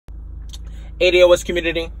ADOS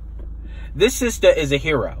community, this sister is a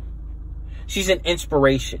hero. She's an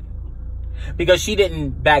inspiration because she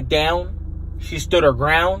didn't back down. She stood her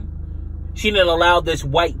ground. She didn't allow this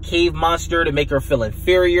white cave monster to make her feel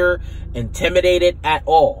inferior, intimidated at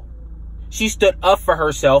all. She stood up for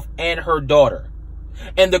herself and her daughter.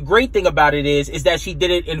 And the great thing about it is that she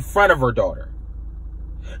did it in front of her daughter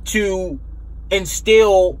to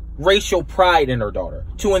instill racial pride in her daughter,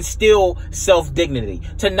 to instill self-dignity,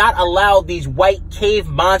 to not allow these white cave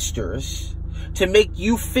monsters to make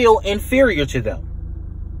you feel inferior to them.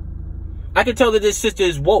 I can tell that this sister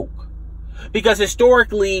is woke because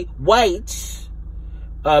historically whites,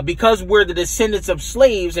 because we're the descendants of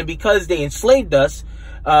slaves and because they enslaved us,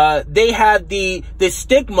 they have the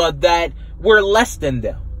stigma that we're less than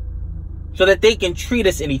them, so that they can treat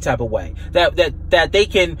us any type of way, that they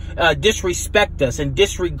can disrespect us and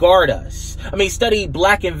disregard us. I mean, study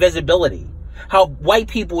black invisibility, how white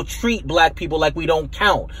people treat black people like we don't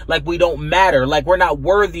count, like we don't matter, like we're not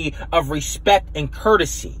worthy of respect and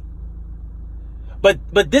courtesy.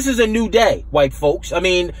 But this is a new day, white folks. I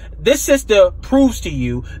mean, this sister proves to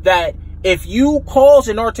you that if you cause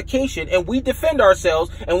an altercation and we defend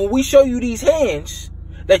ourselves, and when we show you these hands,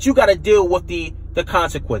 that you got to deal with the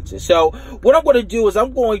consequences. So what I'm going to do is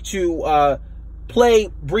I'm going to play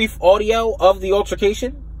brief audio of the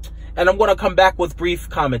altercation, and I'm going to come back with brief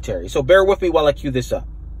commentary. So bear with me while I cue this up.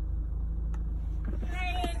 I'm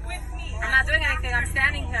not doing anything. I'm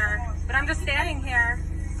standing here. But I'm just standing here.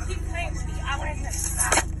 Keep playing with me. I want to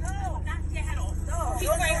stop. No, knock your head off. No, keep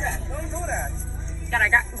playing with me. Don't do that.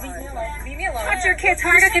 God, leave me alone. Leave me alone. What's your kid?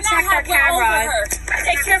 Target to check their cameras.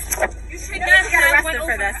 Take care. You should not get arrested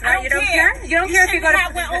for this. No, you don't care? You don't care if you go to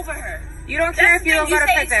prison. Over her. You don't care if you don't go to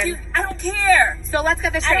prison. I don't care. So let's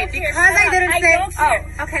get this straight. Because I didn't say...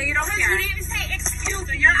 Oh, okay, you don't care. You didn't say excuse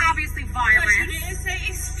me. You're obviously violent. You didn't say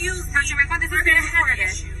excuse me. Touch your phone. This is being recorded.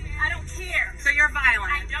 I don't care. So you're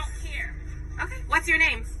violent. I don't care. Okay, what's your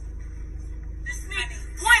name? This is me.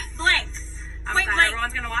 Point blank. Point blank.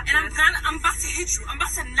 Everyone's gonna watch and this. I'm about to hit you. I'm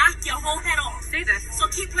about to knock your whole head off. Say this. So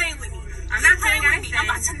keep playing with me. I'm not playing anything. I'm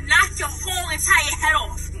about to knock your whole entire head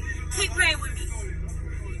off. Keep playing with me.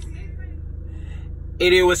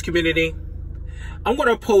 ADOS community, I'm going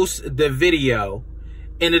to post the video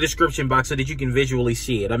in the description box so that you can visually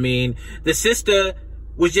see it. I mean, the sister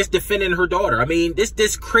was just defending her daughter. I mean,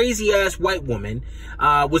 this crazy ass white woman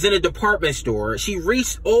was in a department store. She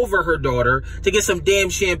reached over her daughter to get some damn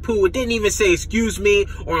shampoo. It didn't even say excuse me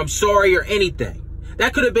or I'm sorry or anything.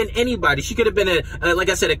 That could have been anybody. She could have been like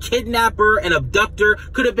I said, a kidnapper, an abductor,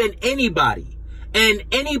 could have been anybody. And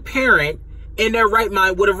any parent in their right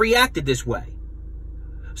mind would have reacted this way.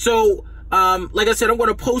 So, like I said, I'm going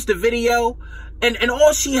to post a video, and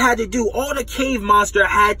all she had to do, all the cave monster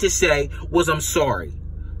had to say was, I'm sorry,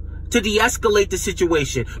 to de-escalate the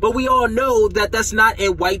situation. But we all know that that's not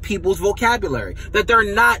in white people's vocabulary, that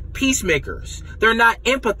they're not peacemakers. They're not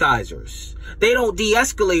empathizers. They don't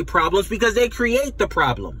de-escalate problems because they create the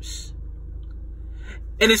problems.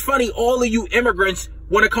 And it's funny, all of you immigrants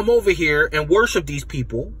want to come over here and worship these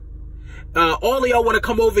people. All of y'all want to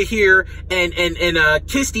come over here and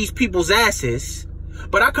kiss these people's asses.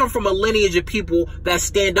 But I come from a lineage of people that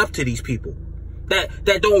stand up to these people,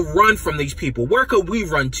 that don't run from these people. Where could we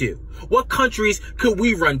run to? What countries could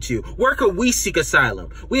we run to? Where could we seek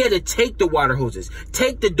asylum? We had to take the water hoses,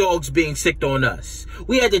 take the dogs being sicked on us.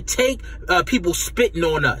 We had to take people spitting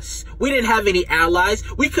on us. We didn't have any allies.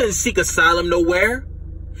 We couldn't seek asylum nowhere.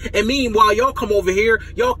 And meanwhile, y'all come over here,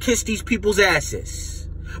 y'all kiss these people's asses.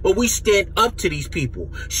 But we stand up to these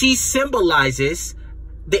people. She symbolizes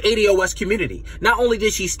the ADOS community. Not only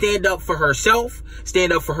did she stand up for herself,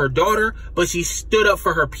 stand up for her daughter, but she stood up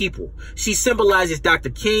for her people. She symbolizes Dr.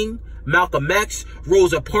 King, Malcolm X,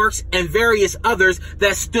 Rosa Parks, and various others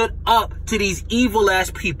that stood up to these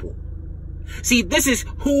evil-ass people. See, this is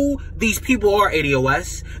who these people are,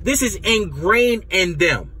 ADOS. This is ingrained in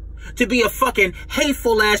them. To be a fucking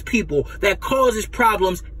hateful-ass people that causes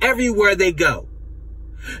problems everywhere they go.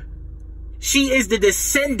 She is the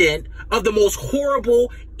descendant of the most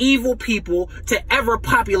horrible, evil people to ever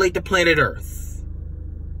populate the planet Earth.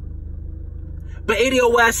 But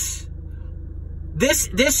ADOS, this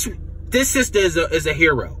sister is a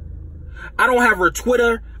hero. I don't have her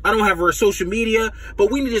Twitter. I don't have her social media,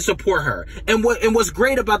 but we need to support her. And what's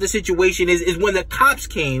great about the situation is when the cops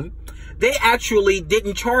came, they actually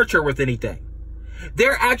didn't charge her with anything.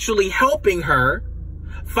 They're actually helping her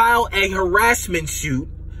file a harassment suit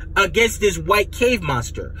against this white cave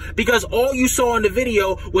monster, because all you saw in the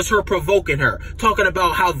video was her provoking her, talking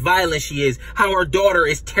about how violent she is, how her daughter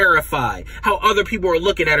is terrified, how other people are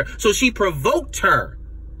looking at her. So she provoked her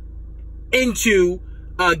into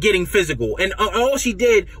getting physical. And all she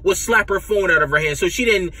did was slap her phone out of her hand. So she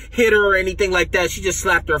didn't hit her or anything like that. She just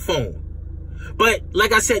slapped her phone. But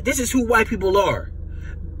like I said, this is who white people are.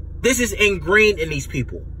 This is ingrained in these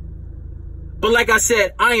people. But like I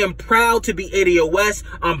said, I am proud to be ADOS.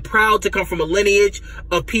 I'm proud to come from a lineage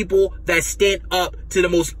of people that stand up to the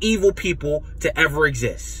most evil people to ever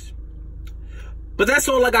exist. But that's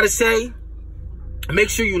all I got to say. Make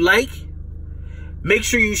sure you like, make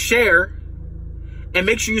sure you share, and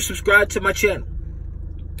make sure you subscribe to my channel.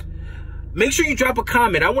 Make sure you drop a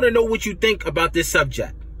comment. I want to know what you think about this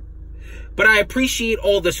subject. But I appreciate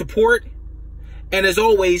all the support. And as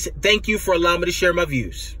always, thank you for allowing me to share my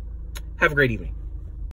views. Have a great evening.